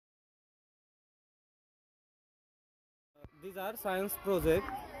These are science project.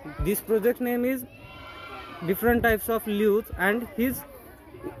 This project name is different types of leaves and his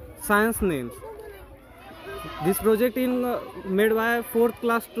science names. This project in made by 4th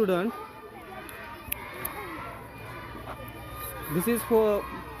class student. This is for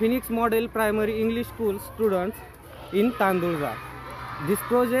Phoenix Model Primary English School students in Tandulja. These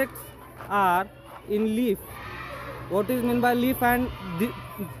projects are in leaf. What is meant by leaf and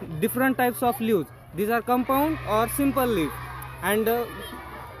different types of leaves? These are compound or simple leaf, and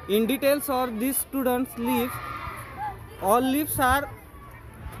in details of these students' leaves, all leaves are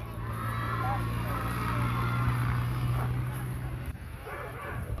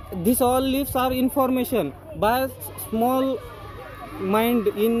information by small mind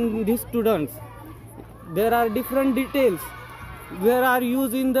in these students. There are different details where are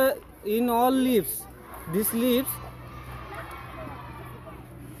used in all leaves. These leaves,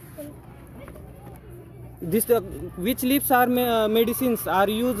 which leaves are medicines are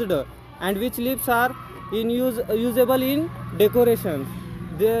used, and which leaves are usable in decorations.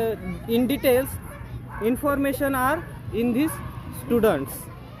 In details information are in these students.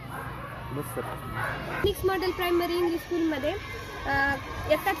 Phoenix model primary English school मध्ये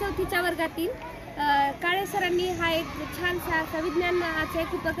इयत्ता 4थीच्या वर्गातील काळे सरांनी हा एक छानसा असा विज्ञानाचा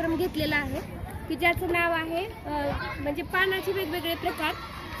एक उपक्रम घेतलेला आहे की ज्याचं नाव आहे म्हणजे पानाचे वेगवेगळे प्रकार.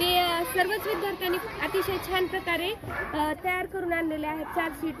 ते सर्वच विद्यार्थ्यांनी अतिशय छान प्रकारे तयार करून आणलेले आहेत.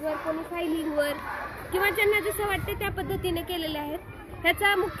 चार्ट शीटवर, कोणी फायलिंगवर किंवा ज्यांना जसं वाटते त्या पद्धतीने केलेले आहेत.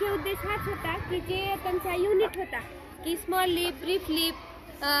 त्याचा मुख्य उद्देश हाच होता की जे त्यांचा युनिट होता की small leaf, brief leaf,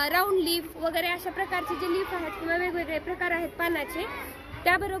 round leaf वगैरे अशा प्रकारचे जे लीफ आहेत किंवा वेगवेगळे प्रकार आहेत पानाचे,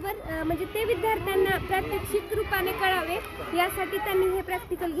 त्याबरोबर म्हणजे ते विद्यार्थ्यांना प्रात्यक्षिक रूपाने कळावे यासाठी त्यांनी हे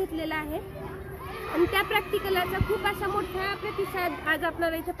प्रॅक्टिकल घेतलेलं आहे. आणि त्या प्रॅक्टिकलचा खूप असा मोठा प्रतिसाद आज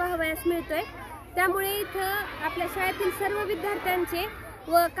आपल्याला इथं पाहावयास मिळतोय. त्यामुळे इथं आपल्या शाळेतील सर्व विद्यार्थ्यांचे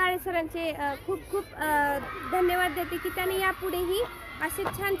व काळे सरांचे खूप खूप धन्यवाद देते की त्यांनी यापुढेही असे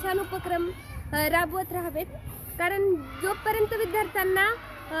छान छान उपक्रम राबवत राहावेत. कारण जोपर्यंत विद्यार्थ्यांना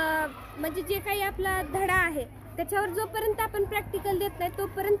म्हणजे जे काही आपला धडा आहे त्याच्यावर जोपर्यंत आपण प्रॅक्टिकल देत नाही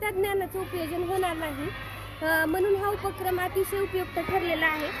तोपर्यंत त्या ज्ञानाचं उपयोजन होणार नाही. म्हणून हा उपक्रम अतिशय उपयुक्त ठरलेला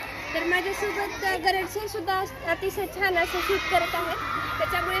आहे. तर माझ्यासोबत गरड सर सुद्धा अतिशय छान असं शूट करत आहेत.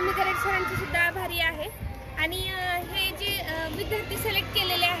 त्याच्यामुळे मी गरड सरांची सुद्धा आभारी आहे. आणि हे जे विद्यार्थी सिलेक्ट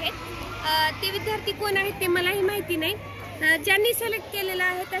केलेले आहेत ते विद्यार्थी कोण आहेत ते मलाही माहिती नाही. ज्यांनी सिलेक्ट केलेलं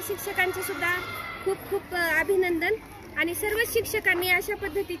आहे त्या शिक्षकांचे सुद्धा खूप खूप अभिनंदन. आणि सर्व शिक्षकांनी अशा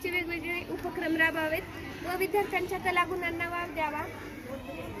पद्धतीचे वेगवेगळे उपक्रम राबवावेत व विद्यार्थ्यांच्या कलागुणांना वाव द्यावा.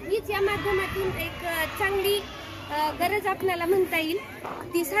 हीच या माध्यमातून एक चांगली गरज आपल्याला म्हणता येईल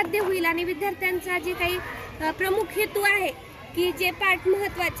ती साध्य होईल. आणि विद्यार्थ्यांचा जे काही प्रमुख हेतू आहे की जे पाठ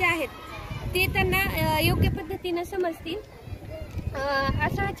महत्त्वाचे आहेत ते त्यांना योग्य पद्धतीने समजतील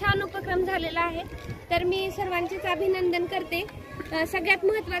असा छान उपक्रम झालेला आहे. तर मी सर्वांचेच अभिनंदन करते. सगळ्यात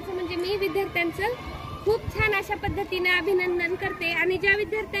महत्त्वाचं म्हणजे मी विद्यार्थ्यांचं खूप छान अशा पद्धतीने अभिनंदन करते. आणि ज्या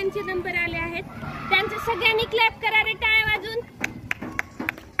विद्यार्थ्यांचे नंबर आले आहेत त्यांचं सगळ्यांनी क्लॅप करा रे, टाळ्या वाजून.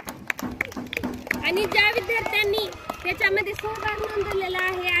 आणि ज्या विद्यार्थ्यांनी त्याच्यामध्ये सहभाग नोंदवलेला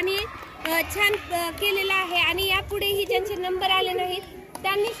आहे आणि छान केलेला आहे आणि यापुढेही ज्यांचे नंबर आले नाहीत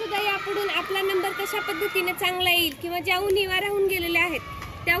त्यांनी सुद्धा यापुढून आपला नंबर कशा पद्धतीने चांगला येईल किंवा ज्या उणिवा राहून गेलेल्या आहेत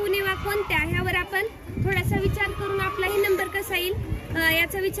त्या उणिवा कोणत्या ह्यावर आपण थोडासा विचार करून आपलाही नंबर कसा येईल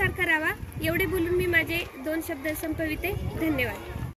याचा विचार करावा. एवढे बोलून मी माझे 2 शब्द संपविते. धन्यवाद.